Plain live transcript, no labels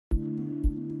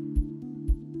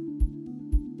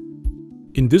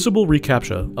Invisible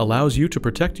reCAPTCHA allows you to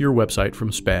protect your website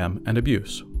from spam and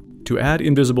abuse. To add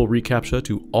Invisible reCAPTCHA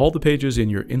to all the pages in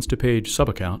your Instapage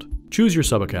subaccount, choose your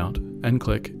subaccount and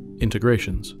click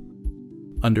Integrations.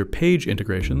 Under Page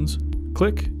Integrations,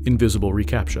 click Invisible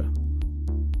reCAPTCHA.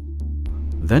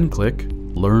 Then click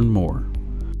Learn More.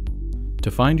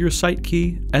 To find your site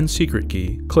key and secret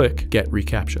key, click Get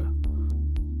reCAPTCHA.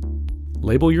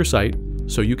 Label your site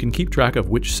so you can keep track of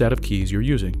which set of keys you're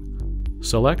using.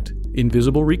 Select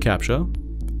Invisible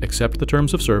reCAPTCHA, accept the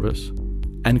terms of service,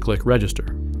 and click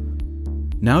Register.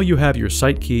 Now you have your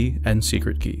site key and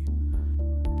secret key.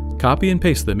 Copy and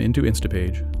paste them into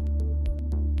Instapage.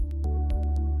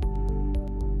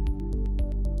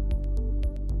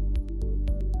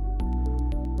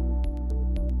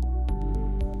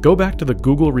 Go back to the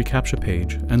Google reCAPTCHA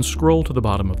page and scroll to the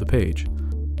bottom of the page.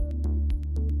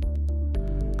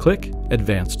 Click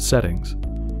Advanced Settings.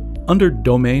 Under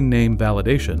Domain Name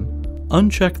Validation,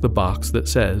 uncheck the box that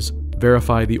says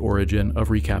Verify the origin of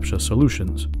reCAPTCHA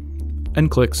solutions,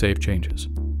 and click Save Changes.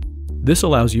 This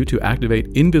allows you to activate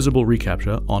Invisible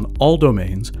reCAPTCHA on all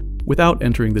domains without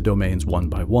entering the domains one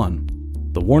by one.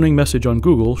 The warning message on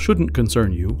Google shouldn't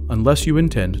concern you unless you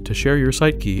intend to share your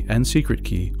site key and secret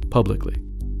key publicly.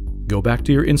 Go back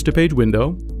to your Instapage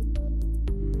window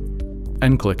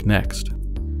and click Next.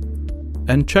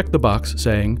 And check the box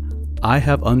saying, I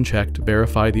have unchecked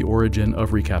Verify the origin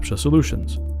of reCAPTCHA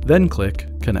solutions. Then click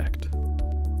Connect.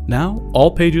 Now,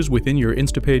 all pages within your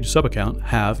Instapage subaccount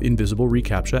have Invisible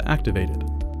reCAPTCHA activated.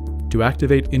 To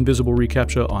activate Invisible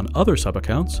reCAPTCHA on other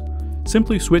subaccounts,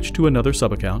 simply switch to another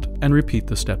subaccount and repeat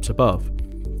the steps above.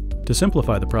 To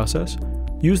simplify the process,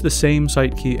 use the same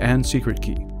site key and secret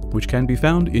key, which can be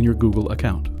found in your Google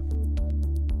account.